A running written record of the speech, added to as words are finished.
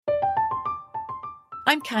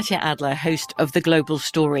I'm Katya Adler, host of The Global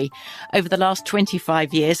Story. Over the last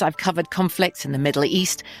 25 years, I've covered conflicts in the Middle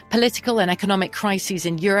East, political and economic crises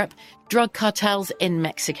in Europe, drug cartels in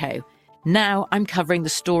Mexico. Now I'm covering the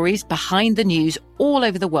stories behind the news all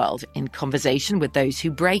over the world in conversation with those who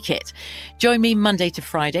break it. Join me Monday to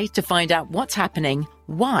Friday to find out what's happening,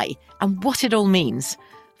 why, and what it all means.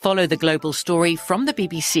 Follow The Global Story from the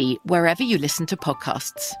BBC wherever you listen to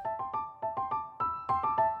podcasts.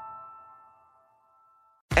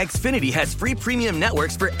 Xfinity has free premium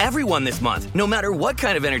networks for everyone this month, no matter what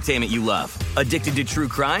kind of entertainment you love. Addicted to true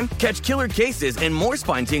crime? Catch killer cases and more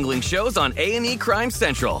spine-tingling shows on A&E Crime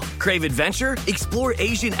Central. Crave adventure? Explore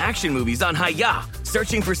Asian action movies on Hi-YAH.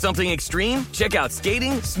 Searching for something extreme? Check out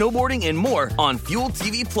skating, snowboarding, and more on Fuel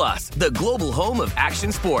TV Plus, the global home of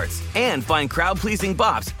action sports. And find crowd-pleasing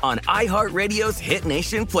bops on iHeartRadio's Hit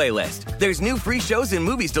Nation playlist. There's new free shows and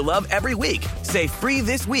movies to love every week. Say free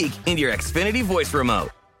this week in your Xfinity voice remote.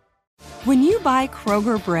 When you buy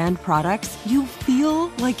Kroger brand products, you feel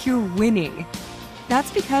like you're winning.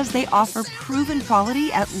 That's because they offer proven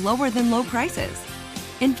quality at lower than low prices.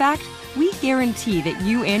 In fact, we guarantee that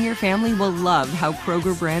you and your family will love how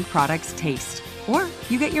Kroger brand products taste, or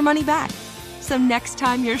you get your money back. So next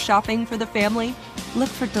time you're shopping for the family, look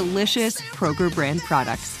for delicious Kroger brand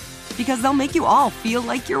products, because they'll make you all feel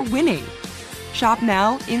like you're winning. Shop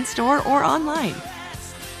now, in-store, or online.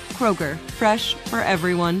 Kroger, fresh for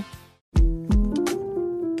everyone.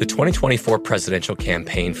 The 2024 presidential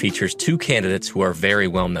campaign features two candidates who are very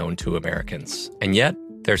well known to Americans. And yet,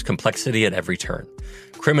 there's complexity at every turn.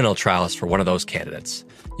 Criminal trials for one of those candidates.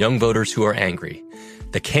 Young voters who are angry.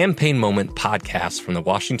 The Campaign Moment podcast from the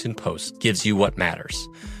Washington Post gives you what matters.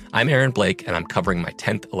 I'm Aaron Blake, and I'm covering my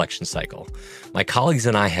 10th election cycle. My colleagues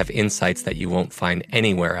and I have insights that you won't find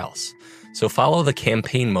anywhere else. So follow The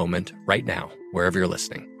Campaign Moment right now, wherever you're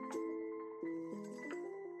listening.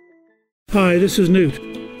 Hi, this is Newt.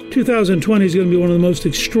 2020 is going to be one of the most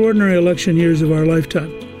extraordinary election years of our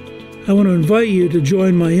lifetime. I want to invite you to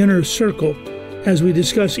join my inner circle as we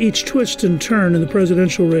discuss each twist and turn in the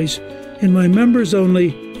presidential race in my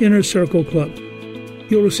members-only Inner Circle Club.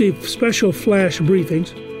 You'll receive special flash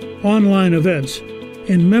briefings, online events,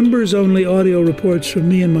 and members-only audio reports from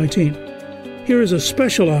me and my team. Here is a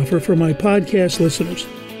special offer for my podcast listeners.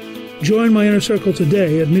 Join my Inner Circle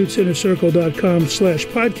today at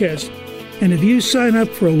newtsinnercircle.com/podcast. And if you sign up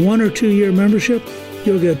for a 1 or 2 year membership,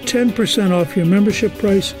 you'll get 10% off your membership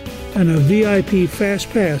price and a VIP Fast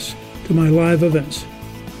Pass to my live events.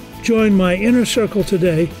 Join my Inner Circle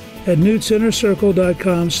today at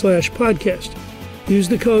newtsinnercircle.com/podcast. Use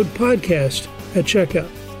the code PODCAST at checkout.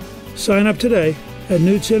 Sign up today at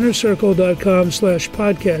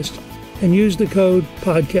newtsinnercircle.com/podcast and use the code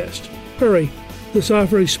PODCAST. Hurry, this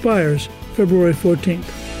offer expires February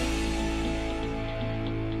 14th.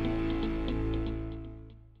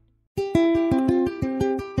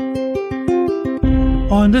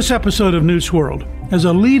 On this episode of Newt's World, as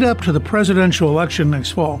a lead-up to the presidential election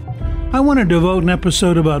next fall, I want to devote an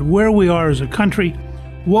episode about where we are as a country,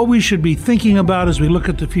 what we should be thinking about as we look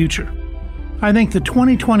at the future. I think the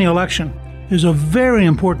 2020 election is a very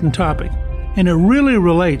important topic, and it really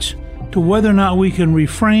relates to whether or not we can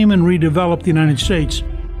reframe and redevelop the United States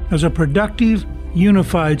as a productive,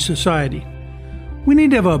 unified society. We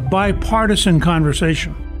need to have a bipartisan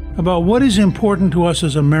conversation about what is important to us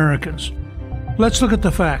as Americans. Let's look at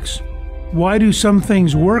the facts. Why do some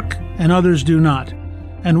things work and others do not?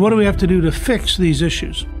 And what do we have to do to fix these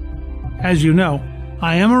issues? As you know,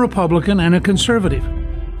 I am a Republican and a conservative,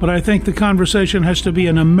 but I think the conversation has to be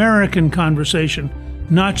an American conversation,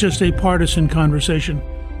 not just a partisan conversation,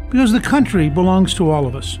 because the country belongs to all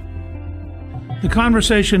of us. The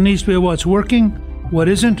conversation needs to be what's working, what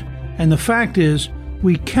isn't, and the fact is,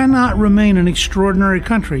 we cannot remain an extraordinary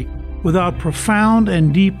country without profound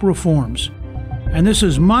and deep reforms. And this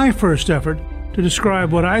is my first effort to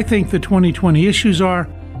describe what I think the 2020 issues are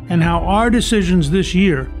and how our decisions this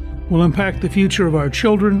year will impact the future of our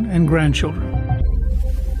children and grandchildren.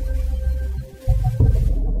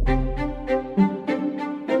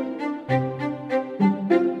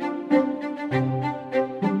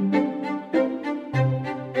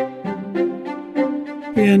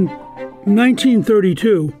 In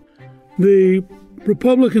 1932, the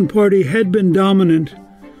Republican Party had been dominant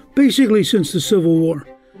basically since the Civil War,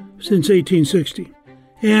 since 1860,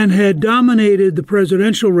 and had dominated the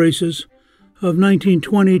presidential races of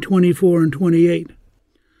 1920, 24, and 28.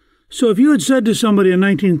 So if you had said to somebody in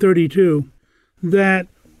 1932 that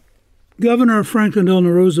Governor Franklin Delano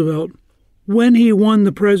Roosevelt, when he won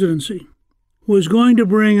the presidency, was going to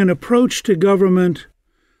bring an approach to government,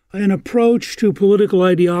 an approach to political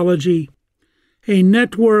ideology, a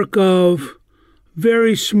network of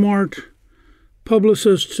very smart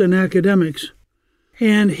publicists and academics.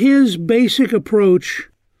 And his basic approach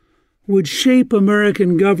would shape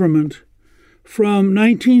American government from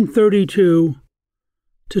 1932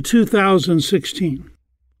 to 2016.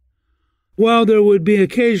 While there would be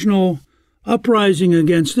occasional uprising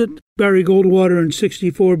against it, Barry Goldwater in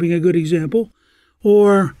 '64 being a good example,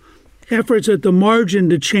 or efforts at the margin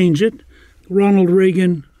to change it, Ronald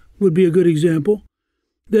Reagan would be a good example,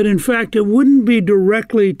 that in fact it wouldn't be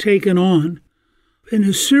directly taken on in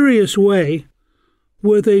a serious way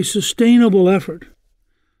with a sustainable effort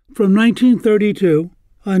from 1932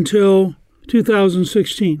 until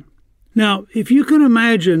 2016. Now, if you can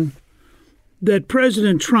imagine that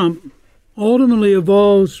President Trump ultimately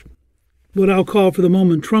evolves what I'll call for the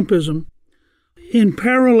moment Trumpism in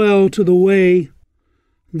parallel to the way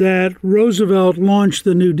that Roosevelt launched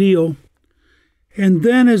the New Deal, and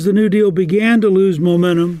then as the New Deal began to lose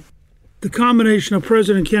momentum, the combination of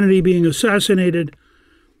President Kennedy being assassinated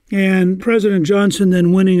and President Johnson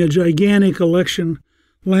then winning a gigantic election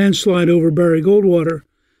landslide over Barry Goldwater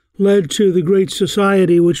led to the Great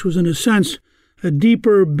Society, which was in a sense a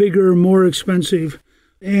deeper, bigger, more expensive,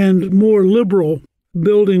 and more liberal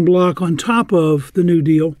building block on top of the New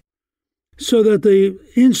Deal, so that the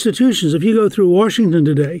institutions, if you go through Washington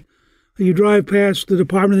today, you drive past the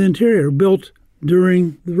Department of the Interior, built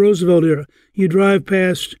during the Roosevelt era. You drive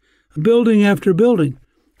past building after building,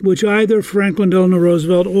 which either Franklin Delano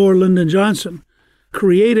Roosevelt or Lyndon Johnson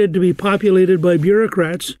created to be populated by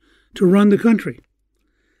bureaucrats to run the country.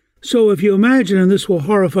 So if you imagine, and this will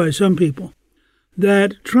horrify some people,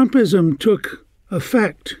 that Trumpism took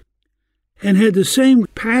effect and had the same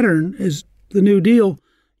pattern as the New Deal,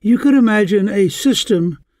 you could imagine a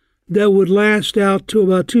system that would last out to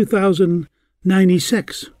about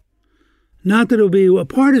 2096. Not that it'll be a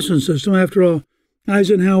partisan system. After all,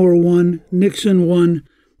 Eisenhower won, Nixon won,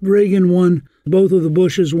 Reagan won, both of the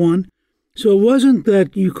Bushes won. So it wasn't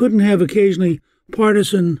that you couldn't have occasionally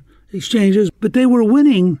partisan exchanges, but they were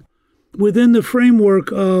winning within the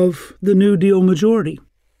framework of the New Deal majority.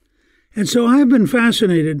 And so I've been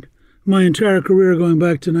fascinated my entire career going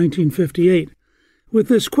back to 1958 with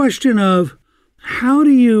this question of how do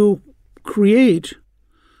you create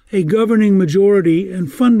a governing majority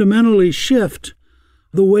and fundamentally shift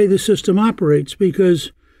the way the system operates?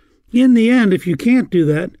 Because in the end, if you can't do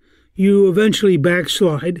that, you eventually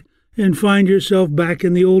backslide and find yourself back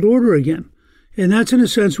in the old order again. And that's, in a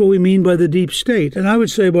sense, what we mean by the deep state. And I would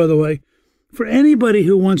say, by the way, for anybody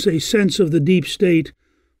who wants a sense of the deep state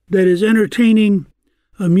that is entertaining,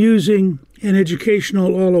 amusing, and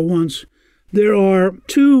educational all at once, there are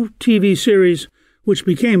two TV series which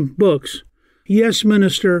became books, Yes,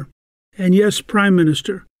 Minister and Yes, Prime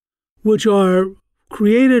Minister, which are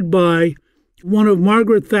created by one of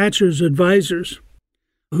Margaret Thatcher's advisors,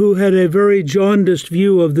 who had a very jaundiced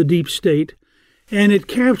view of the deep state. And it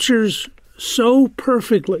captures so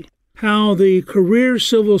perfectly how the career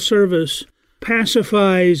civil service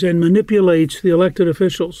pacifies and manipulates the elected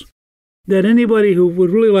officials that anybody who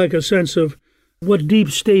would really like a sense of what deep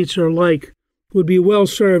states are like would be well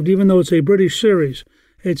served, even though it's a British series.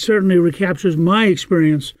 It certainly recaptures my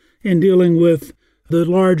experience in dealing with the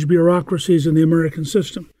large bureaucracies in the American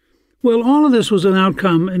system. Well, all of this was an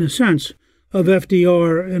outcome, in a sense, of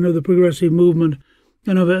FDR and of the progressive movement,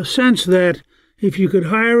 and of a sense that if you could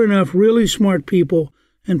hire enough really smart people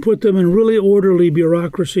and put them in really orderly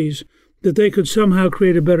bureaucracies, that they could somehow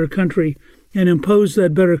create a better country and impose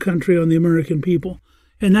that better country on the American people.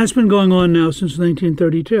 And that's been going on now since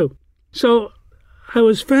 1932. So I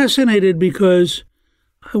was fascinated because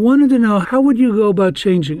I wanted to know, how would you go about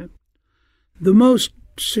changing it? The most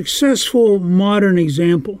successful modern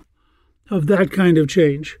example of that kind of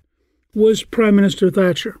change was Prime Minister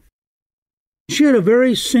Thatcher. She had a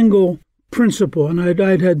very single principle, and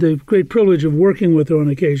I'd had the great privilege of working with her on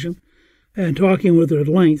occasion and talking with her at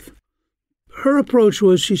length. Her approach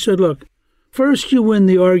was, she said, look, first you win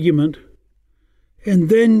the argument, and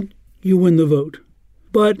then you win the vote.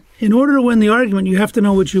 But in order to win the argument, you have to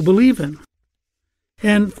know what you believe in.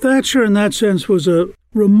 And Thatcher, in that sense, was a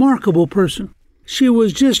remarkable person. She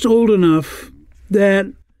was just old enough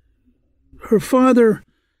that her father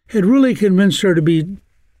had really convinced her to be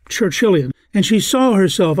Churchillian. And she saw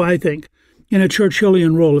herself, I think, in a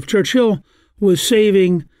Churchillian role. If Churchill was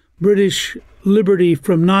saving British liberty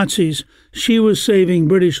from Nazis, she was saving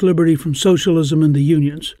British liberty from socialism and the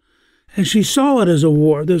unions. And she saw it as a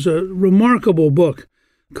war. There's a remarkable book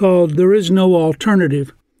called There Is No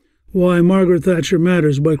Alternative, Why Margaret Thatcher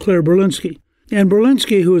Matters by Claire Berlinski. And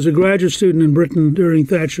Berlinski, who was a graduate student in Britain during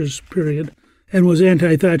Thatcher's period and was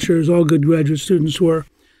anti-Thatcher, as all good graduate students were,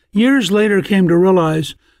 years later came to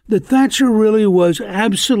realize that Thatcher really was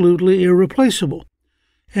absolutely irreplaceable.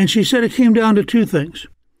 And she said it came down to two things.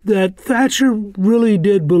 That Thatcher really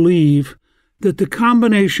did believe that the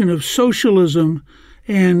combination of socialism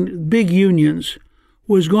and big unions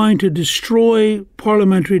was going to destroy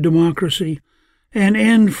parliamentary democracy and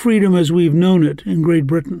end freedom as we've known it in Great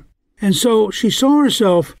Britain. And so she saw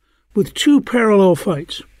herself with two parallel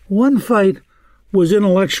fights. One fight was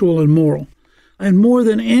intellectual and moral. And more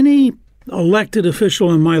than any elected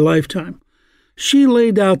official in my lifetime, she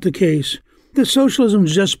laid out the case that socialism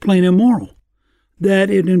is just plain immoral, that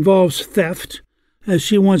it involves theft. As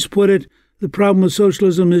she once put it, the problem with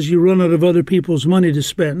socialism is you run out of other people's money to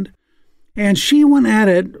spend. And she went at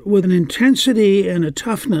it with an intensity and a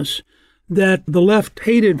toughness that the left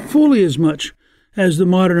hated fully as much as the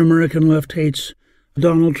modern American left hates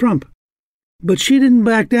Donald Trump. But she didn't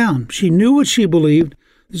back down. She knew what she believed.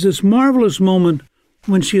 There's this marvelous moment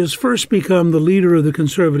when she has first become the leader of the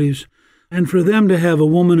Conservatives, and for them to have a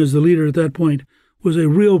woman as the leader at that point was a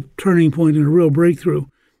real turning point and a real breakthrough,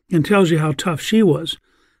 and tells you how tough she was.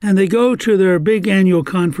 And they go to their big annual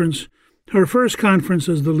conference, her first conference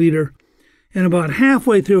as the leader, and about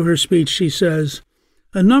halfway through her speech she says,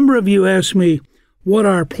 "A number of you asked me what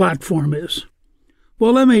our platform is.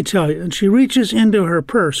 Well, let me tell you." And she reaches into her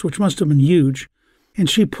purse, which must have been huge, and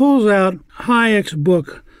she pulls out Hayek's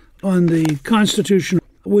book on the Constitution,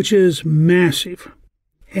 which is massive.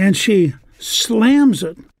 And she slams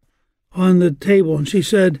it on the table, and she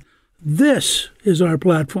said, "This is our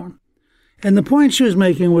platform." And the point she was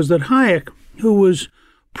making was that Hayek, who was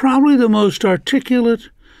probably the most articulate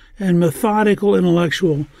and methodical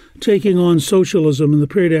intellectual taking on socialism in the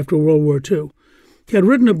period after World War II, had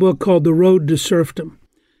written a book called The Road to Serfdom,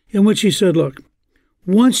 in which he said, look,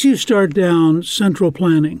 once you start down central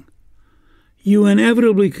planning, you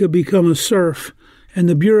inevitably could become a serf, and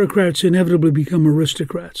the bureaucrats inevitably become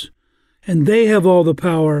aristocrats. And they have all the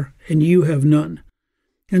power, and you have none.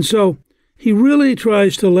 And so he really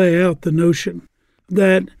tries to lay out the notion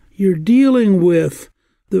that you're dealing with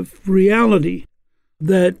the reality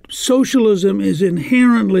that socialism is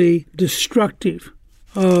inherently destructive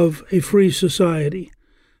of a free society.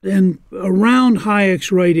 And around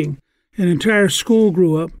Hayek's writing, an entire school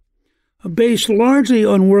grew up, based largely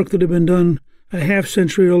on work that had been done a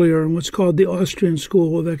half-century earlier in what's called the Austrian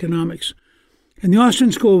School of Economics. And the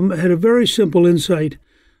Austrian School had a very simple insight,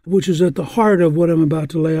 which is at the heart of what I'm about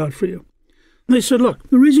to lay out for you. They said, look,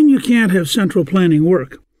 the reason you can't have central planning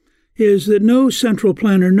work is that no central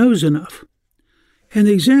planner knows enough. And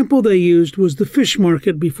the example they used was the fish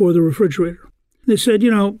market before the refrigerator. They said,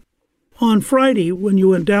 on Friday when you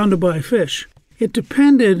went down to buy fish, it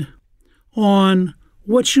depended on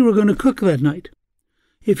what you were going to cook that night.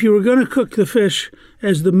 If you were going to cook the fish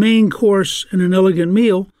as the main course in an elegant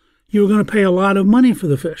meal, you were going to pay a lot of money for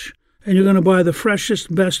the fish, and you're going to buy the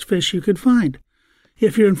freshest, best fish you could find.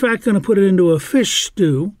 If you're in fact going to put it into a fish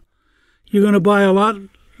stew, you're going to buy a lot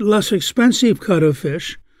less expensive cut of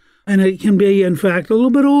fish, and it can be, in fact, a little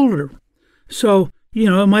bit older. So,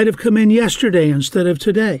 it might have come in yesterday instead of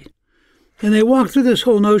today. And they walk through this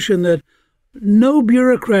whole notion that no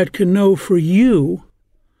bureaucrat can know for you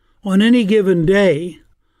on any given day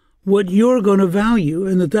what you're going to value,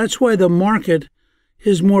 and that's why the market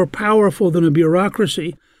is more powerful than a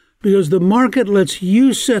bureaucracy, because the market lets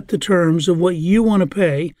you set the terms of what you want to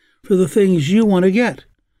pay for the things you want to get.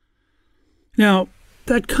 Now,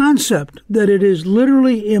 that concept that it is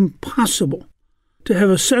literally impossible to have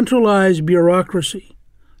a centralized bureaucracy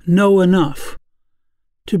know enough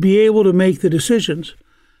to be able to make the decisions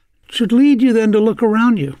should lead you then to look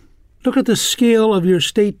around you. Look at the scale of your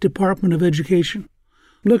State Department of Education.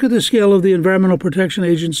 Look at the scale of the Environmental Protection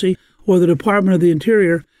Agency or the Department of the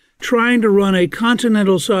Interior trying to run a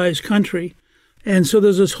continental-sized country. And so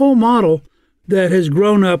there's this whole model that has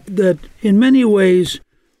grown up that in many ways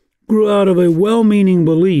grew out of a well-meaning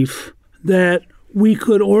belief that we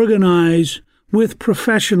could organize with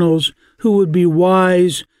professionals who would be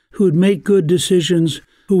wise, who would make good decisions,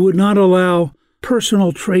 who would not allow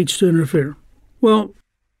personal traits to interfere. Well,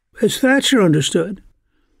 as Thatcher understood,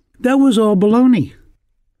 that was all baloney.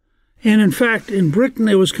 And in fact, in Britain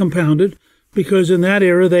it was compounded because in that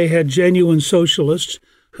era they had genuine socialists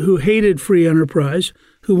who hated free enterprise,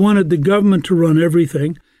 who wanted the government to run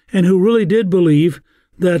everything, and who really did believe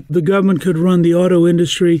that the government could run the auto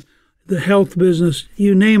industry, the health business,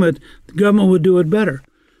 you name it, the government would do it better.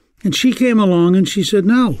 And she came along and she said,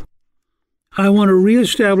 no, I want to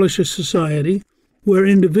reestablish a society where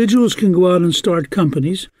individuals can go out and start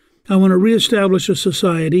companies. I want to reestablish a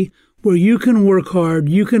society where you can work hard,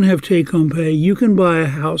 you can have take-home pay, you can buy a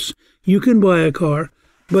house, you can buy a car,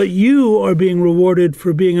 but you are being rewarded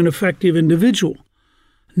for being an effective individual,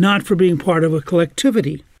 not for being part of a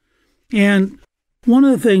collectivity. And one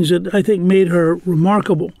of the things that I think made her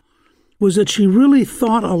remarkable was that she really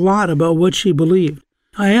thought a lot about what she believed.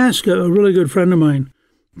 I asked a really good friend of mine,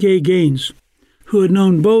 Gay Gaines, who had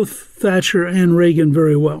known both Thatcher and Reagan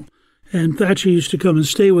very well. And Thatcher used to come and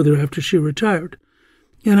stay with her after she retired.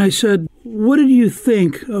 And I said, what did you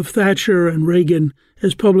think of Thatcher and Reagan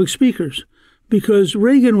as public speakers? Because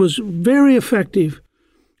Reagan was very effective,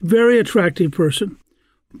 very attractive person,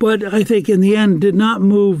 but I think in the end did not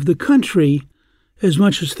move the country as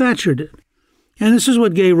much as Thatcher did. And this is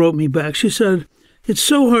what Gay wrote me back. She said, it's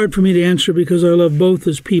so hard for me to answer because I love both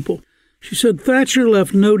as people. She said, Thatcher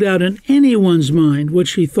left no doubt in anyone's mind what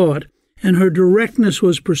she thought, and her directness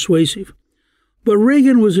was persuasive. But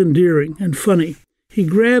Reagan was endearing and funny. He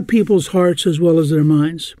grabbed people's hearts as well as their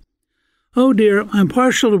minds. Oh dear, I'm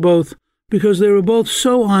partial to both because they were both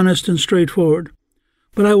so honest and straightforward.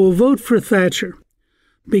 But I will vote for Thatcher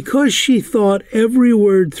because she thought every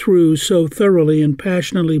word through so thoroughly and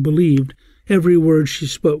passionately believed every word she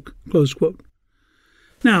spoke, close quote.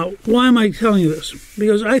 Now, why am I telling you this?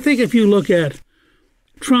 Because I think if you look at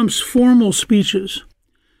Trump's formal speeches,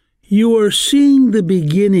 you are seeing the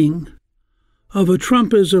beginning of a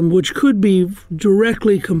Trumpism which could be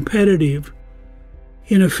directly competitive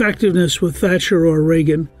in effectiveness with Thatcher or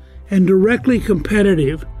Reagan and directly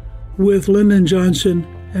competitive with Lyndon Johnson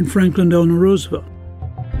and Franklin Delano Roosevelt.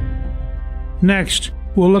 Next,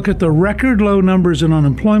 we'll look at the record low numbers in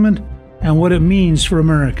unemployment and what it means for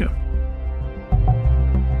America.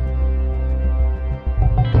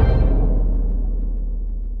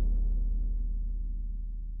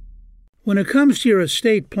 When it comes to your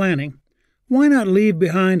estate planning, why not leave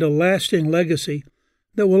behind a lasting legacy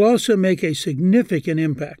that will also make a significant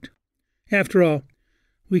impact? After all,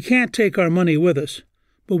 we can't take our money with us,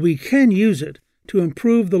 but we can use it to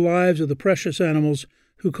improve the lives of the precious animals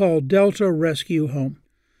who call Delta Rescue home.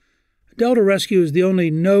 Delta Rescue is the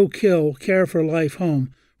only no-kill, care-for-life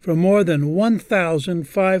home for more than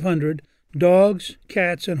 1,500 dogs,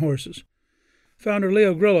 cats, and horses. Founder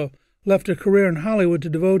Leo Grillo left a career in Hollywood to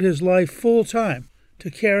devote his life full-time to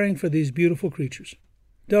caring for these beautiful creatures.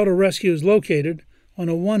 Delta Rescue is located on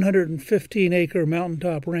a 115-acre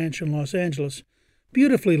mountaintop ranch in Los Angeles,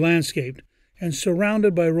 beautifully landscaped and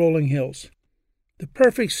surrounded by rolling hills. The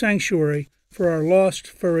perfect sanctuary for our lost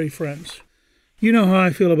furry friends. You know how I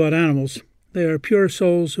feel about animals. They are pure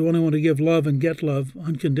souls who only want to give love and get love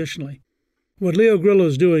unconditionally. What Leo Grillo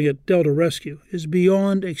is doing at Delta Rescue is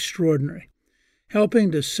beyond extraordinary, helping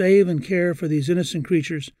to save and care for these innocent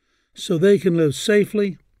creatures so they can live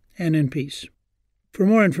safely and in peace. For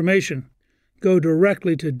more information, go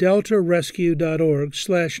directly to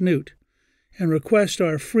deltarescue.org/Newt and request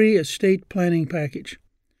our free estate planning package.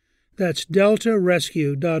 That's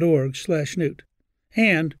deltarescue.org/Newt.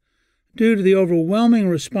 And, due to the overwhelming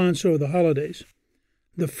response over the holidays,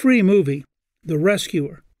 the free movie, The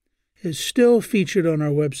Rescuer, is still featured on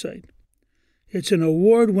our website. It's an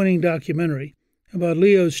award-winning documentary about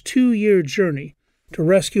Leo's 2-year journey to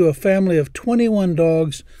rescue a family of 21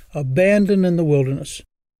 dogs abandoned in the wilderness.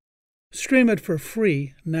 Stream it for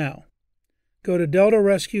free now. Go to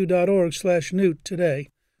deltarescue.org/Newt today.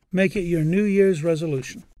 Make it your New Year's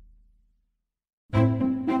resolution.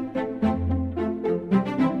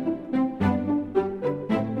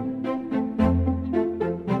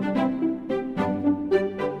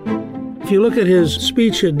 If you look at his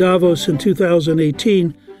speech at Davos in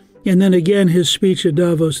 2018, and then again his speech at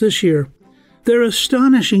Davos this year, they're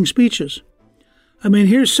astonishing speeches. I mean,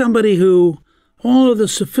 here's somebody who all of the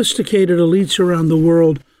sophisticated elites around the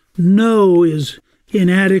world know is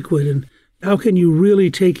inadequate, and how can you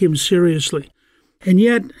really take him seriously? And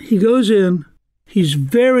yet he goes in, he's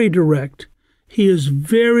very direct, he is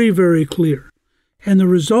very, very clear. And the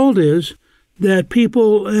result is that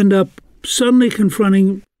people end up suddenly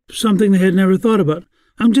confronting something they had never thought about.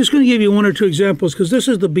 I'm just going to give you 1 or 2 examples because this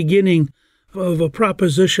is the beginning of a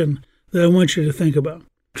proposition that I want you to think about.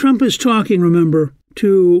 Trump is talking, remember,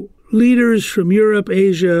 to leaders from Europe,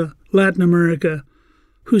 Asia, Latin America,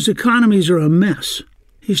 whose economies are a mess.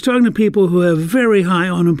 He's talking to people who have very high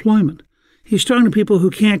unemployment. He's talking to people who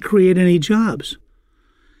can't create any jobs.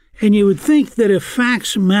 And you would think that if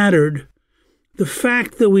facts mattered, the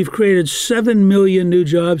fact that we've created 7 million new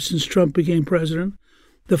jobs since Trump became president,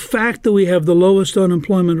 the fact that we have the lowest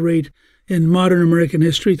unemployment rate in modern American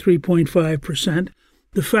history, 3.5%,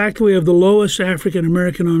 the fact we have the lowest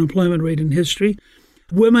African-American unemployment rate in history,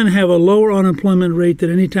 women have a lower unemployment rate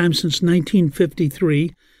than any time since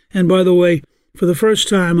 1953, And by the way, for the first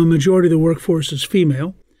time, a majority of the workforce is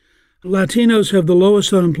female. Latinos have the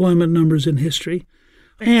lowest unemployment numbers in history.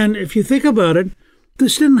 And if you think about it,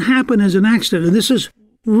 this didn't happen as an accident. And this is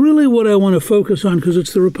really what I want to focus on because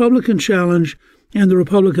it's the Republican challenge and the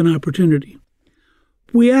Republican opportunity.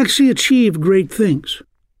 We actually achieved great things.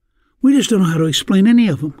 We just don't know how to explain any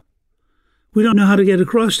of them. We don't know how to get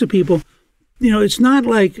across to people. It's not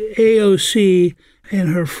like AOC and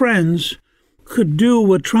her friends could do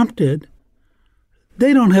what Trump did.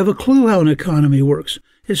 They don't have a clue how an economy works.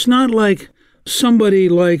 It's not like somebody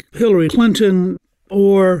like Hillary Clinton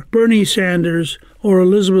or Bernie Sanders or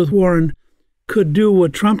Elizabeth Warren could do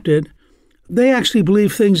what Trump did. They actually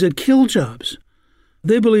believe things that kill jobs.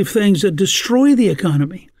 They believe things that destroy the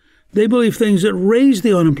economy. They believe things that raise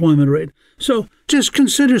the unemployment rate. So just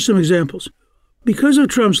consider some examples. Because of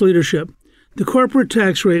Trump's leadership, the corporate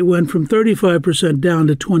tax rate went from 35% down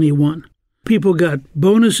to 21%. People got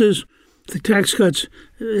bonuses. The tax cuts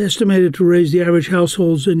estimated to raise the average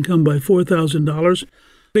household's income by $4,000.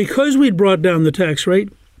 Because we'd brought down the tax rate,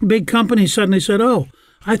 big companies suddenly said, oh,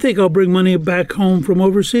 I think I'll bring money back home from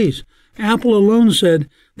overseas. Apple alone said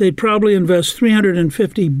they'd probably invest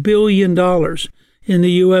 $350 billion in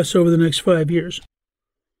the U.S. over the next 5 years.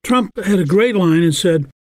 Trump had a great line and said,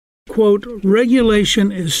 quote,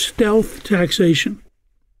 regulation is stealth taxation.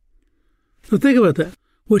 So think about that.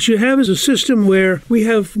 What you have is a system where we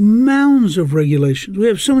have mounds of regulations. We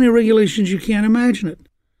have so many regulations you can't imagine it.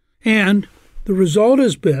 And the result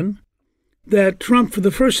has been that Trump, for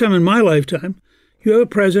the first time in my lifetime, you have a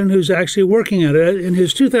president who's actually working at it. In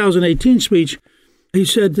his 2018 speech, he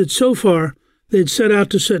said that so far they'd set out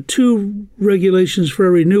to set 2 regulations for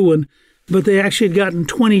every new one, but they actually had gotten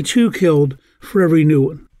 22 killed for every new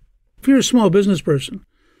one. If you're a small business person,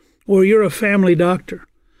 or you're a family doctor,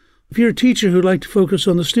 if you're a teacher who'd like to focus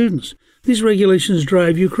on the students, these regulations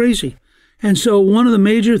drive you crazy. And so one of the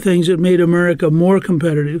major things that made America more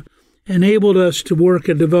competitive, enabled us to work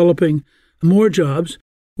at developing more jobs,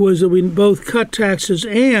 was that we both cut taxes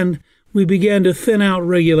and we began to thin out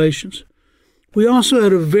regulations. We also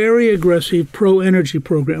had a very aggressive pro-energy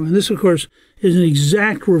program, and this, of course, is an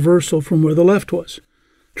exact reversal from where the left was.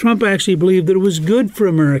 Trump actually believed that it was good for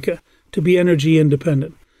America to be energy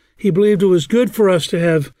independent. He believed it was good for us to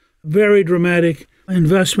have very dramatic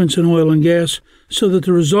investments in oil and gas so that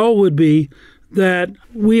the result would be that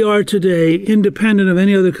we are today independent of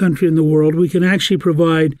any other country in the world. We can actually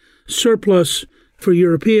provide surplus for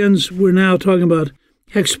Europeans. We're now talking about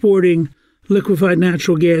exporting liquefied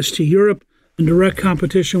natural gas to Europe in direct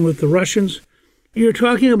competition with the Russians. You're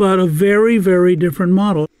talking about a very, very different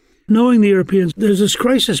model. Knowing the Europeans, there's this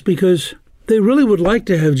crisis because they really would like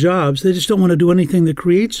to have jobs. They just don't want to do anything that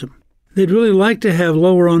creates them. They'd really like to have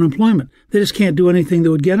lower unemployment. They just can't do anything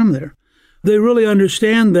that would get them there. They really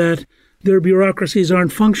understand that their bureaucracies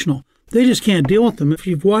aren't functional. They just can't deal with them. If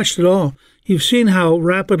you've watched it all, you've seen how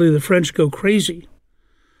rapidly the French go crazy.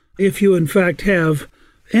 If you, in fact, have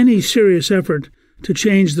any serious effort to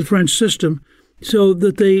change the French system so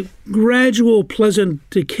that the gradual, pleasant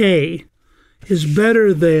decay is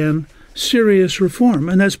better than serious reform.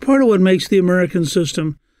 And that's part of what makes the American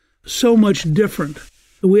system so much different.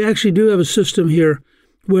 We actually do have a system here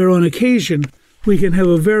where on occasion we can have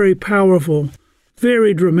a very powerful,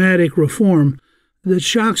 very dramatic reform that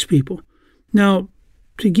shocks people. Now,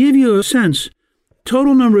 to give you a sense,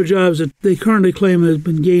 total number of jobs that they currently claim has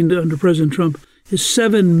been gained under President Trump is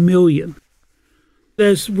 7 million.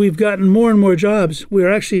 As we've gotten more and more jobs,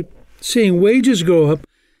 we're actually seeing wages go up,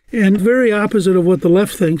 and very opposite of what the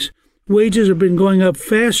left thinks, wages have been going up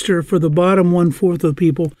faster for the bottom 1/4 of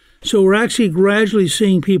people. So we're actually gradually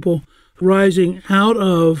seeing people rising out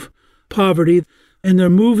of poverty, and they're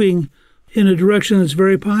moving in a direction that's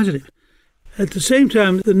very positive. At the same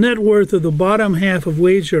time, the net worth of the bottom half of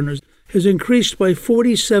wage earners has increased by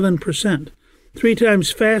 47%, 3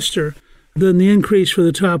 times faster than the increase for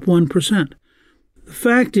the top 1%. The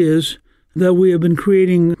fact is that we have been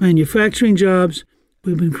creating manufacturing jobs,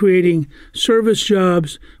 we've been creating service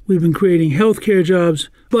jobs, we've been creating healthcare jobs,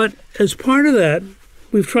 but as part of that,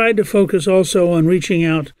 we've tried to focus also on reaching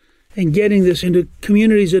out and getting this into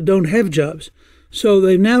communities that don't have jobs. So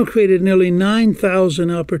they've now created nearly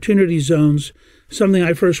 9,000 opportunity zones, something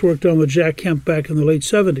I first worked on with Jack Kemp back in the late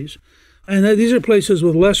 70s. And these are places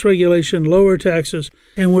with less regulation, lower taxes,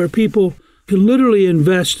 and where people can literally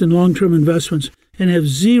invest in long-term investments and have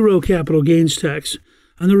zero capital gains tax.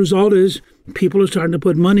 And the result is people are starting to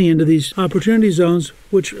put money into these opportunity zones,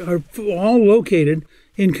 which are all located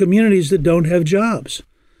in communities that don't have jobs.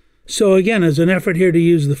 So again, as an effort here to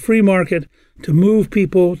use the free market to move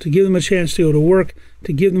people, to give them a chance to go to work,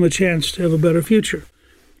 to give them a chance to have a better future.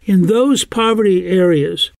 In those poverty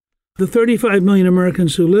areas, the 35 million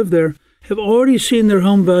Americans who live there have already seen their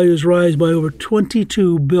home values rise by over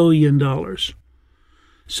 $22 billion.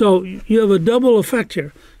 So you have a double effect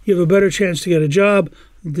here. You have a better chance to get a job.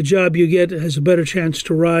 The job you get has a better chance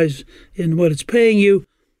to rise in what it's paying you.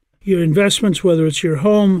 Your investments, whether it's your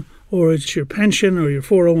home or it's your pension or your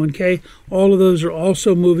 401k, all of those are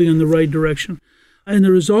also moving in the right direction. And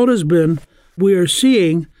the result has been we are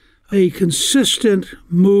seeing a consistent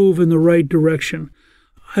move in the right direction.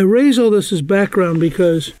 I raise all this as background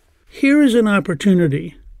because here is an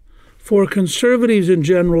opportunity for conservatives in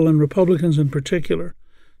general and Republicans in particular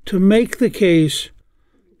to make the case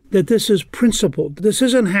that this is principled. This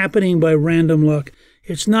isn't happening by random luck.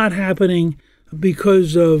 It's not happening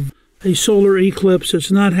because of a solar eclipse.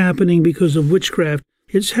 It's not happening because of witchcraft.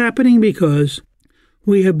 It's happening because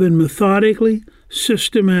we have been methodically,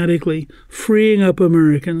 systematically freeing up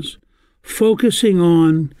Americans, focusing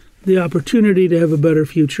on the opportunity to have a better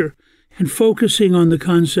future, and focusing on the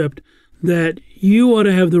concept that you ought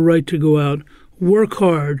to have the right to go out, work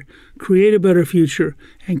hard, create a better future,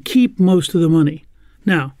 and keep most of the money.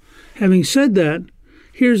 Now, having said that,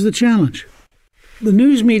 here's the challenge. The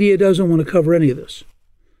news media doesn't want to cover any of this.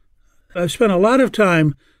 I've spent a lot of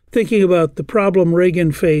time thinking about the problem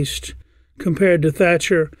Reagan faced compared to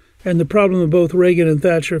Thatcher, and the problem that both Reagan and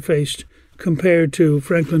Thatcher faced compared to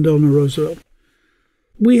Franklin Delano Roosevelt.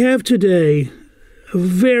 We have today a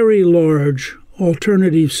very large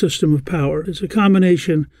alternative system of power. It's a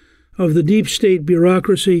combination of the deep state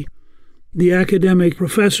bureaucracy, the academic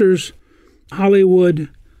professors, Hollywood,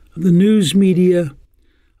 the news media,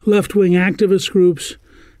 left-wing activist groups,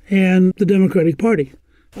 and the Democratic Party.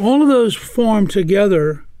 All of those form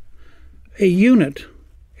together a unit.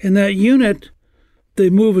 In that unit, they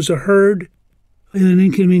move as a herd. In An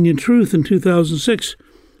Inconvenient Truth in 2006,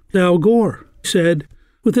 Al Gore said,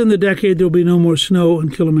 within the decade, there'll be no more snow in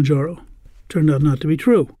Kilimanjaro. Turned out not to be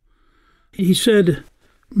true. He said,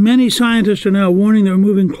 many scientists are now warning that we're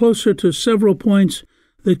moving closer to several points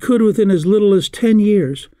that could, within as little as 10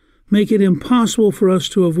 years, make it impossible for us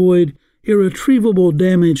to avoid irretrievable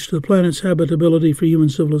damage to the planet's habitability for human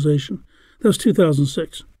civilization. That was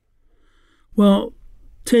 2006. Well,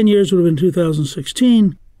 10 years would have been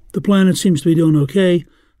 2016. The planet seems to be doing okay.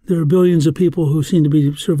 There are billions of people who seem to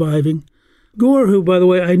be surviving. Gore, who, by the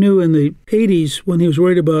way, I knew in the 80s when he was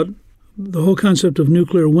worried about the whole concept of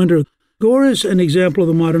nuclear winter, Gore is an example of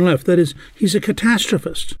the modern left. That is, he's a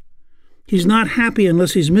catastrophist. He's not happy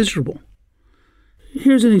unless he's miserable.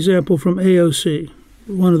 Here's an example from AOC,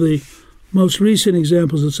 one of the most recent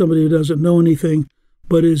examples of somebody who doesn't know anything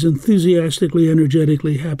but is enthusiastically,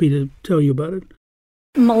 energetically happy to tell you about it.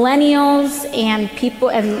 Millennials and people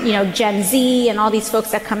and, Gen Z and all these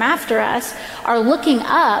folks that come after us are looking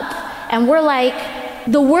up and we're like,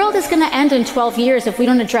 the world is going to end in 12 years if we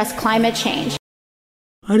don't address climate change.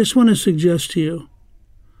 I just want to suggest to you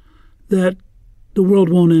that the world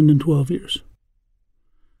won't end in 12 years.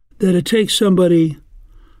 That it takes somebody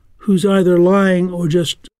who's either lying or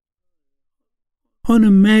just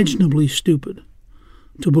unimaginably stupid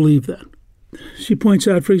to believe that. She points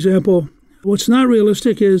out, for example, what's not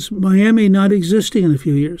realistic is Miami not existing in a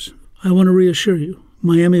few years. I want to reassure you,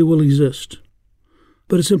 Miami will exist.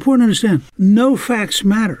 But it's important to understand, no facts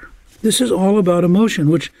matter. This is all about emotion,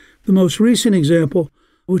 which the most recent example,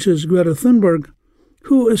 which is Greta Thunberg,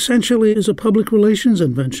 who essentially is a public relations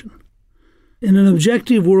invention. In an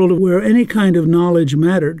objective world where any kind of knowledge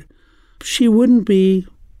mattered, she wouldn't be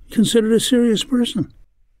considered a serious person.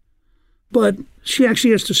 But she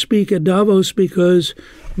actually has to speak at Davos because,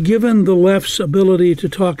 given the left's ability to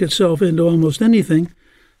talk itself into almost anything,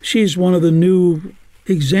 she's one of the new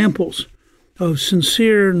examples of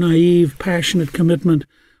sincere, naive, passionate commitment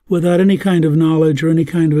without any kind of knowledge or any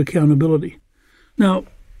kind of accountability. Now,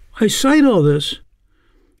 I cite all this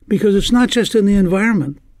because it's not just in the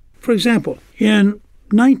environment. For example, in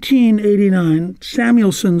 1989,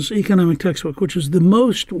 Samuelson's economic textbook, which is the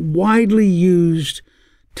most widely used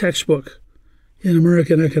textbook in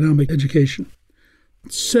American economic education,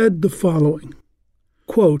 said the following,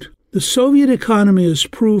 quote, "The Soviet economy is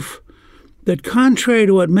proof that contrary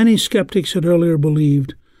to what many skeptics had earlier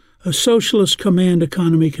believed, a socialist command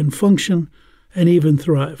economy can function and even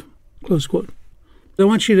thrive." Close quote. I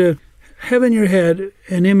want you to have in your head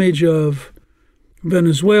an image of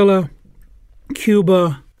Venezuela,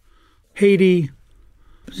 Cuba, Haiti,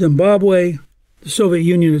 Zimbabwe, the Soviet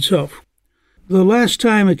Union itself. The last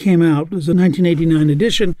time it came out was the 1989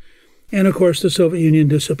 edition, and of course the Soviet Union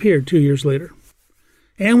disappeared 2 years later.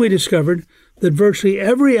 And we discovered that virtually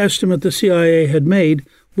every estimate the CIA had made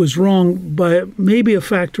was wrong by maybe a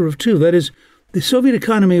factor of 2. That is, The Soviet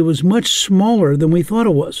economy was much smaller than we thought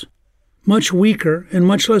it was, much weaker and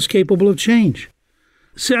much less capable of change.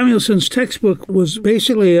 Samuelson's textbook was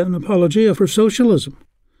basically an apologia for socialism.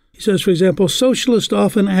 He says, for example, socialists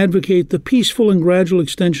often advocate the peaceful and gradual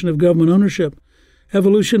extension of government ownership,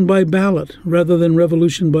 evolution by ballot rather than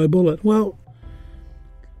revolution by bullet. Well,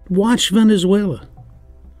 watch Venezuela,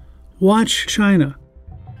 watch China,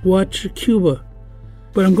 watch Cuba.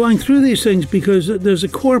 But I'm going through these things because there's a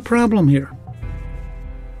core problem here.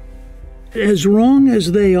 As wrong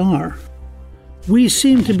as they are, we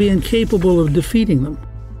seem to be incapable of defeating them.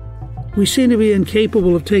 We seem to be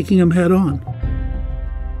incapable of taking them head on.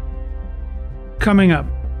 Coming up,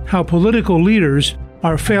 how political leaders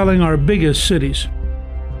are failing our biggest cities.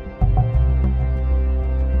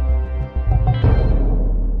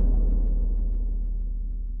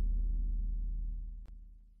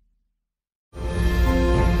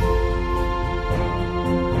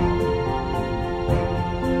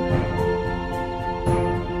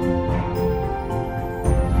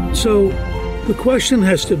 So the question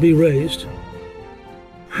has to be raised,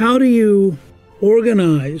 how do you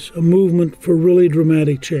organize a movement for really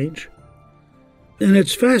dramatic change? And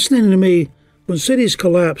it's fascinating to me, when cities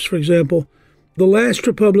collapse, for example, the last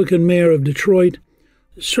Republican mayor of Detroit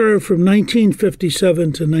served from 1957 to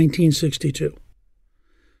 1962.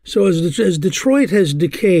 So as Detroit has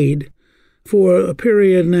decayed for a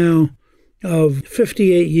period now of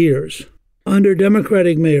 58 years under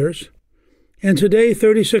Democratic mayors, and today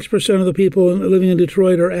 36% of the people living in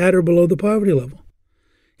Detroit are at or below the poverty level.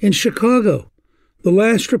 In Chicago, the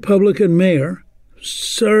last Republican mayor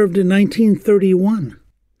served in 1931.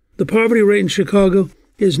 The poverty rate in Chicago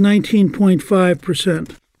is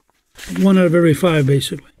 19.5%, 1 out of every 5,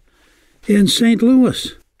 basically. In St.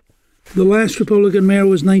 Louis, the last Republican mayor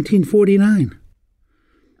was 1949.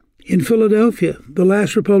 In Philadelphia, the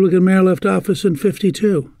last Republican mayor left office in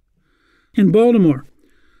 52. In Baltimore,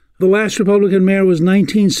 the last Republican mayor was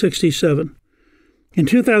 1967. In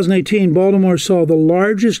 2018, Baltimore saw the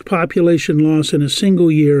largest population loss in a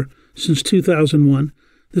single year since 2001.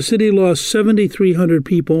 The city lost 7,300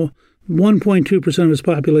 people, 1.2% of its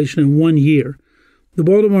population in 1 year. The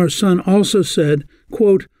Baltimore Sun also said,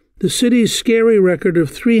 quote, "The city's scary record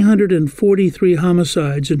of 343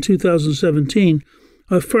 homicides in 2017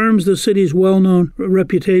 affirms the city's well-known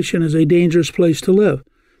reputation as a dangerous place to live.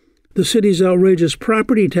 The city's outrageous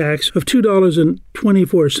property tax of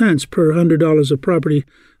 $2.24 per $100 of property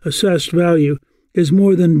assessed value is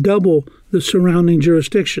more than double the surrounding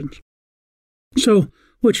jurisdictions." So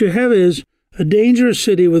what you have is a dangerous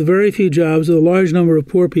city with very few jobs, with a large number of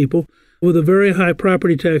poor people, with a very high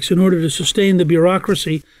property tax in order to sustain the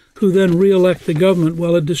bureaucracy who then re-elect the government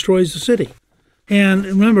while it destroys the city. And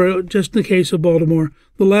remember, just in the case of Baltimore,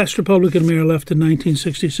 the last Republican mayor left in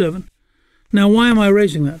 1967. Now, why am I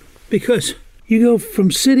raising that? Because you go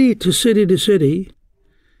from city to city to city,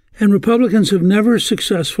 and Republicans have never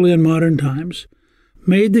successfully in modern times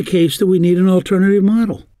made the case that we need an alternative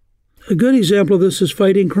model. A good example of this is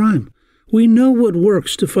fighting crime. We know what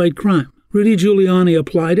works to fight crime. Rudy Giuliani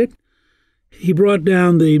applied it. He brought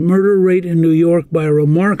down the murder rate in New York by a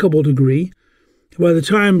remarkable degree. By the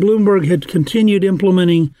time Bloomberg had continued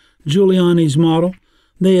implementing Giuliani's model,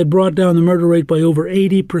 they had brought down the murder rate by over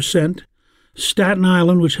 80%. Staten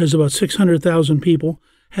Island, which has about 600,000 people,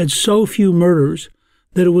 had so few murders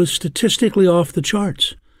that it was statistically off the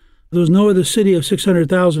charts. There was no other city of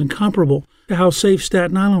 600,000 comparable to how safe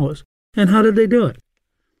Staten Island was. And how did they do it?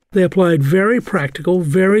 They applied very practical,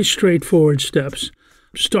 very straightforward steps,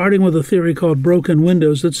 starting with a theory called broken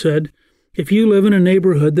windows that said, if you live in a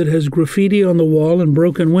neighborhood that has graffiti on the wall and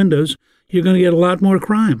broken windows, you're going to get a lot more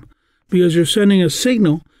crime because you're sending a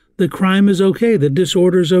signal that crime is okay, that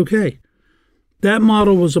disorder is okay. That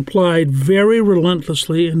model was applied very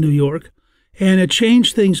relentlessly in New York, and it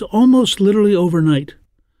changed things almost literally overnight.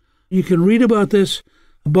 You can read about this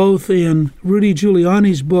both in Rudy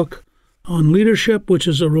Giuliani's book on leadership, which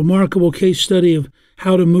is a remarkable case study of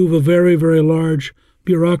how to move a very, very large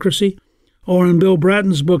bureaucracy, or in Bill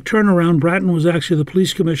Bratton's book, Turnaround. Bratton was actually the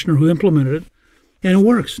police commissioner who implemented it, and it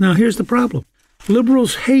works. Now, here's the problem.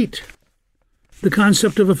 Liberals hate the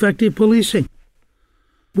concept of effective policing.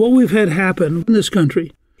 What we've had happen in this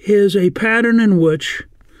country is a pattern in which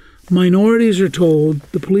minorities are told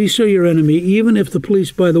the police are your enemy, even if the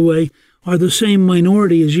police, by the way, are the same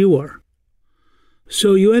minority as you are.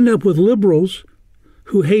 So you end up with liberals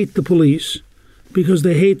who hate the police because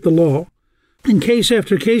they hate the law. In case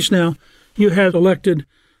after case now, you have elected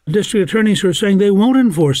district attorneys who are saying they won't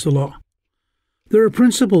enforce the law. There are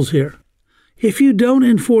principles here. If you don't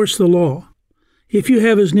enforce the law, if you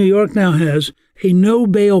have, as New York now has, a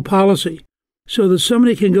no-bail policy, so that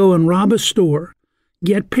somebody can go and rob a store,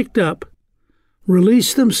 get picked up,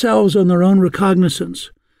 release themselves on their own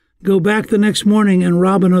recognizance, go back the next morning and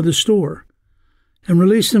rob another store, and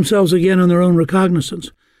release themselves again on their own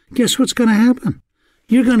recognizance, guess what's going to happen?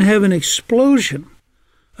 You're going to have an explosion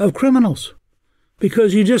of criminals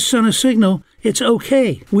because you just sent a signal, it's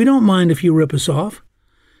okay. We don't mind if you rip us off.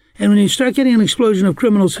 And when you start getting an explosion of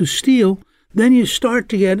criminals who steal, then you start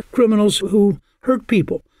to get criminals who hurt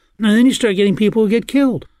people. And then you start getting people who get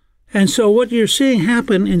killed. And so what you're seeing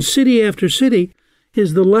happen in city after city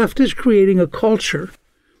is the left is creating a culture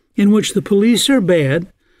in which the police are bad,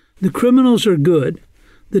 the criminals are good,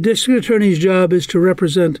 the district attorney's job is to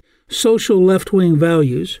represent social left-wing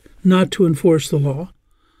values, not to enforce the law.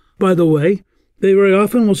 By the way, they very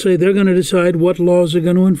often will say they're going to decide what laws they're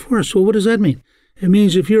going to enforce. Well, what does that mean? It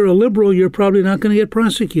means if you're a liberal, you're probably not going to get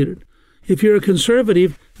prosecuted. If you're a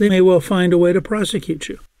conservative, they may well find a way to prosecute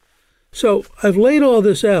you. So I've laid all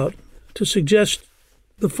this out to suggest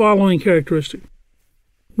the following characteristic.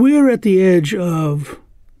 We're at the edge of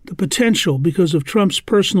the potential, because of Trump's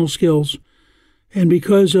personal skills and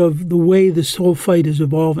because of the way this whole fight is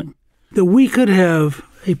evolving, that we could have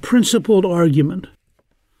a principled argument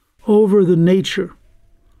over the nature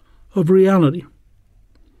of reality.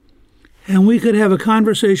 And we could have a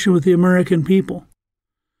conversation with the American people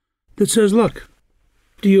that says, look,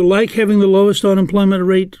 do you like having the lowest unemployment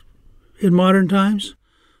rate in modern times?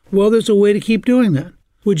 Well, there's a way to keep doing that.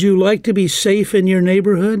 Would you like to be safe in your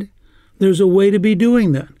neighborhood? There's a way to be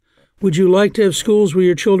doing that. Would you like to have schools where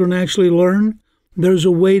your children actually learn? There's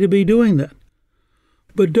a way to be doing that.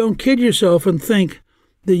 But don't kid yourself and think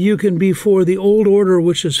that you can be for the old order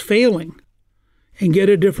which is failing and get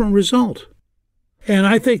a different result. And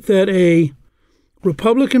I think that a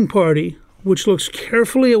Republican Party which looks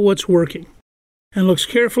carefully at what's working and looks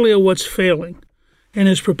carefully at what's failing and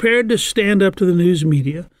is prepared to stand up to the news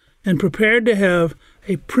media and prepared to have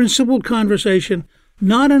a principled conversation,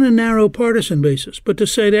 not on a narrow partisan basis, but to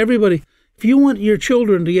say to everybody, if you want your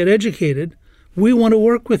children to get educated, we want to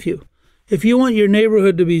work with you. If you want your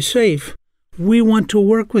neighborhood to be safe, we want to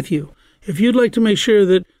work with you. If you'd like to make sure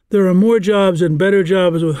that there are more jobs and better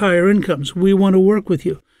jobs with higher incomes, we want to work with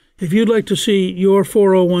you. If you'd like to see your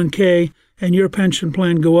 401k and your pension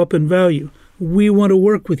plan go up in value, we want to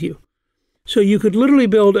work with you. So you could literally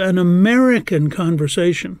build an American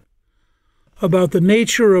conversation about the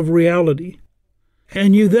nature of reality.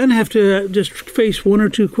 And you then have to just face one or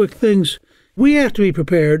two quick things. We have to be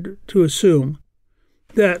prepared to assume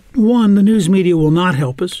that, one, the news media will not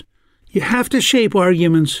help us. You have to shape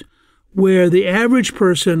arguments where the average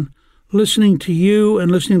person listening to you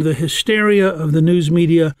and listening to the hysteria of the news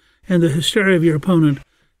media and the hysteria of your opponent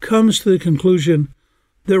comes to the conclusion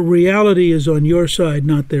that reality is on your side,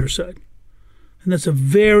 not their side. And that's a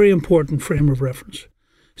very important frame of reference.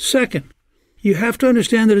 Second, you have to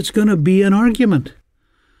understand that it's going to be an argument.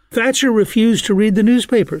 Thatcher refused to read the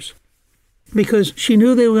newspapers because she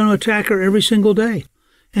knew they were going to attack her every single day,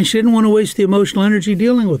 and she didn't want to waste the emotional energy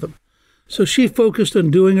dealing with them. So she focused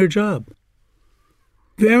on doing her job.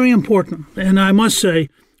 Very important. And I must say,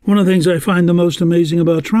 one of the things I find the most amazing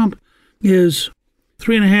about Trump is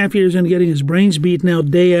 3.5 years into getting his brains beaten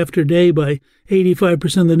out day after day by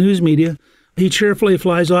 85% of the news media, he cheerfully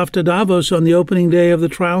flies off to Davos on the opening day of the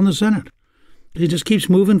trial in the Senate. He just keeps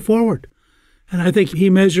moving forward. And I think he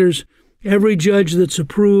measures every judge that's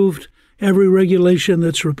approved, every regulation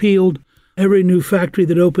that's repealed, every new factory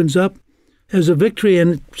that opens up as a victory,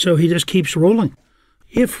 and so he just keeps rolling.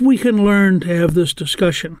 If we can learn to have this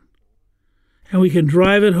discussion, and we can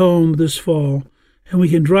drive it home this fall, and we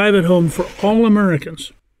can drive it home for all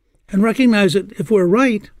Americans, and recognize that if we're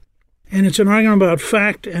right, and it's an argument about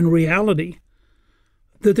fact and reality,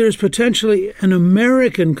 that there's potentially an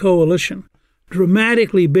American coalition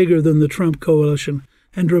dramatically bigger than the Trump coalition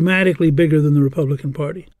and dramatically bigger than the Republican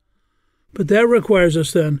Party. But that requires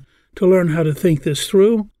us then to learn how to think this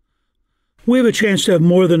through. We have a chance to have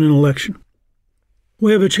more than an election.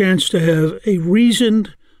 We have a chance to have a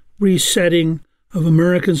reasoned resetting of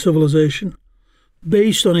American civilization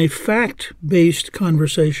based on a fact-based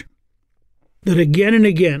conversation that again and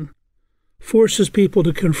again forces people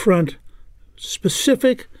to confront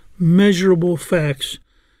specific, measurable facts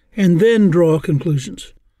and then draw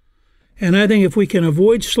conclusions. And I think if we can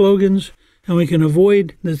avoid slogans and we can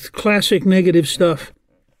avoid the classic negative stuff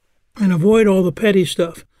and avoid all the petty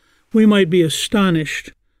stuff, we might be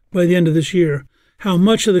astonished by the end of this year how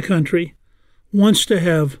much of the country wants to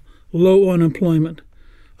have low unemployment,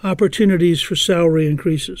 opportunities for salary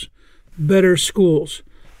increases, better schools,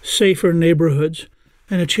 safer neighborhoods,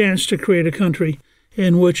 and a chance to create a country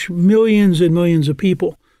in which millions and millions of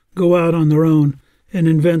people go out on their own and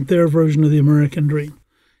invent their version of the American dream.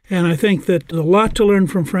 And I think that there's a lot to learn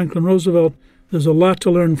from Franklin Roosevelt. There's a lot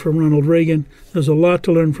to learn from Ronald Reagan. There's a lot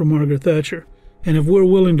to learn from Margaret Thatcher. And if we're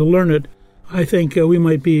willing to learn it, I think we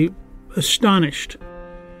might be astonished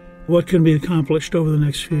what can be accomplished over the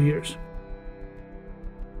next few years.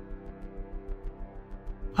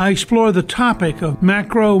 I explore the topic of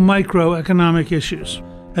macro-microeconomic issues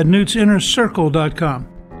at newtsinnercircle.com.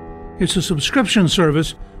 It's a subscription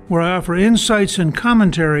service where I offer insights and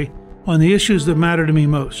commentary on the issues that matter to me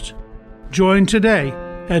most. Join today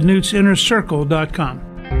at newtsinnercircle.com.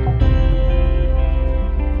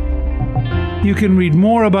 You can read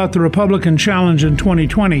more about the Republican Challenge in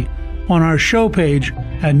 2020 on our show page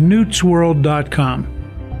at newtsworld.com.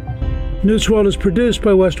 Newt's World is produced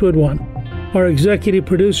by Westwood One. Our executive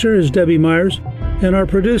producer is Debbie Myers, and our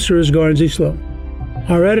producer is Garnsey Sloan.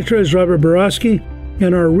 Our editor is Robert Borowski,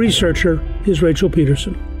 and our researcher is Rachel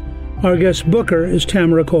Peterson. Our guest booker is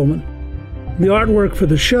Tamara Coleman. The artwork for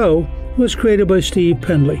the show was created by Steve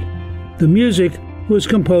Pendley. The music was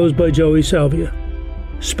composed by Joey Salvia.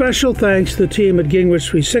 Special thanks to the team at Gingrich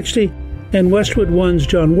 360 and Westwood One's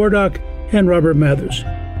John Wardock and Robert Mathers.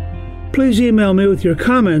 Please email me with your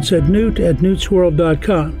comments at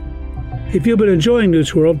newt@newtsworld.com. If you've been enjoying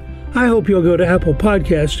Newt's World, I hope you'll go to Apple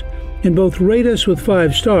Podcasts and both rate us with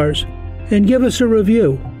 5 stars and give us a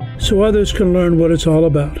review so others can learn what it's all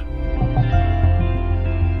about.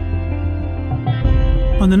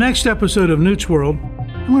 On the next episode of Newt's World,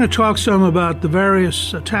 I'm going to talk some about the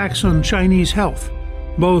various attacks on Chinese health,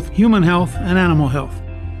 both human health and animal health.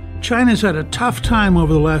 China's had a tough time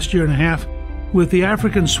over the last year and a half, with the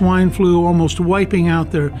African swine flu almost wiping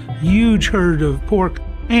out their huge herd of pork,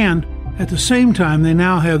 and at the same time they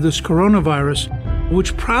now have this coronavirus,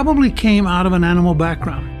 which probably came out of an animal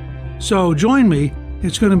background. So join me.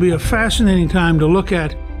 It's going to be a fascinating time to look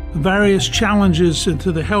at various challenges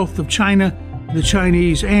to the health of China, the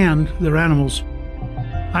Chinese, and their animals.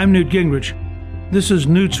 I'm Newt Gingrich. This is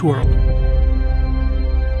Newt's World.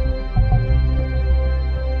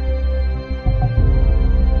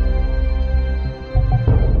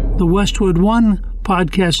 The Westwood One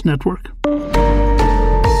Podcast Network.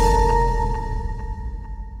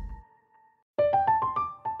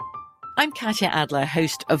 I'm Katya Adler,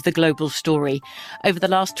 host of The Global Story. Over the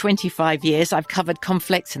last 25 years, I've covered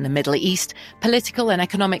conflicts in the Middle East, political and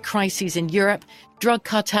economic crises in Europe, drug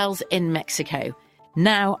cartels in Mexico.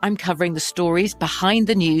 Now I'm covering the stories behind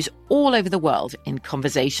the news all over the world in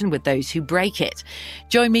conversation with those who break it.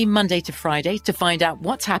 Join me Monday to Friday to find out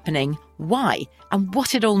what's happening, why, and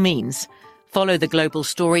what it all means. Follow The Global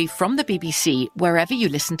Story from the BBC wherever you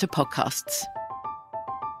listen to podcasts.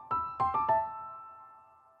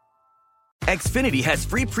 Xfinity has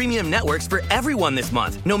free premium networks for everyone this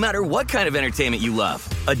month, no matter what kind of entertainment you love.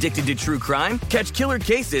 Addicted to true crime? Catch killer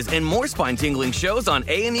cases and more spine-tingling shows on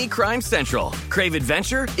A&E Crime Central. Crave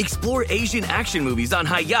adventure? Explore Asian action movies on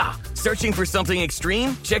Hi-Ya. Searching for something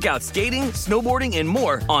extreme? Check out skating, snowboarding, and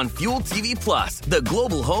more on Fuel TV Plus, the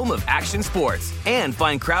global home of action sports. And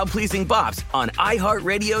find crowd-pleasing bops on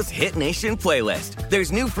iHeartRadio's Hit Nation playlist.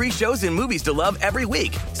 There's new free shows and movies to love every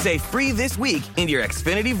week. Say free this week in your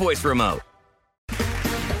Xfinity voice remote.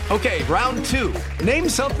 Okay, round 2. Name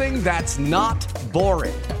something that's not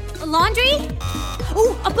boring. A laundry?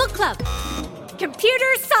 Ooh, a book club. Computer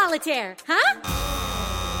solitaire, huh?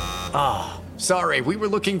 Ah, sorry, we were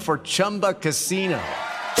looking for Chumba Casino.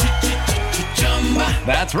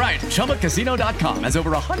 That's right, ChumbaCasino.com has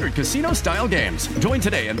over 100 casino-style games. Join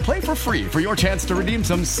today and play for free for your chance to redeem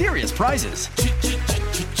some serious prizes.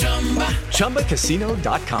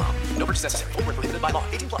 ChumbaCasino.com. No purchase necessary. Void where prohibited by law.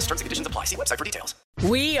 18 plus. Terms and conditions apply. See website for details.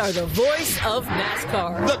 We are the voice of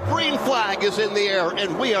NASCAR. The green flag is in the air,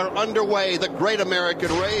 and we are underway. The great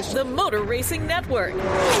American race. The Motor Racing Network.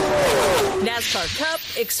 NASCAR Cup,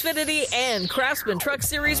 Xfinity, and Craftsman Truck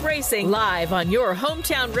Series Racing live on your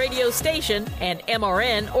hometown radio station and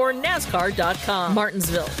MRN or NASCAR.com.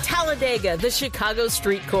 Martinsville, Talladega, the Chicago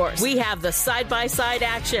Street Course. We have the side-by-side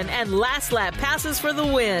action and last lap passes for the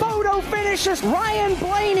win. Photo finishes. Ryan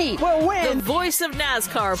Blaney will win. The voice of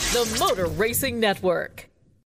NASCAR, the Motor Racing Network.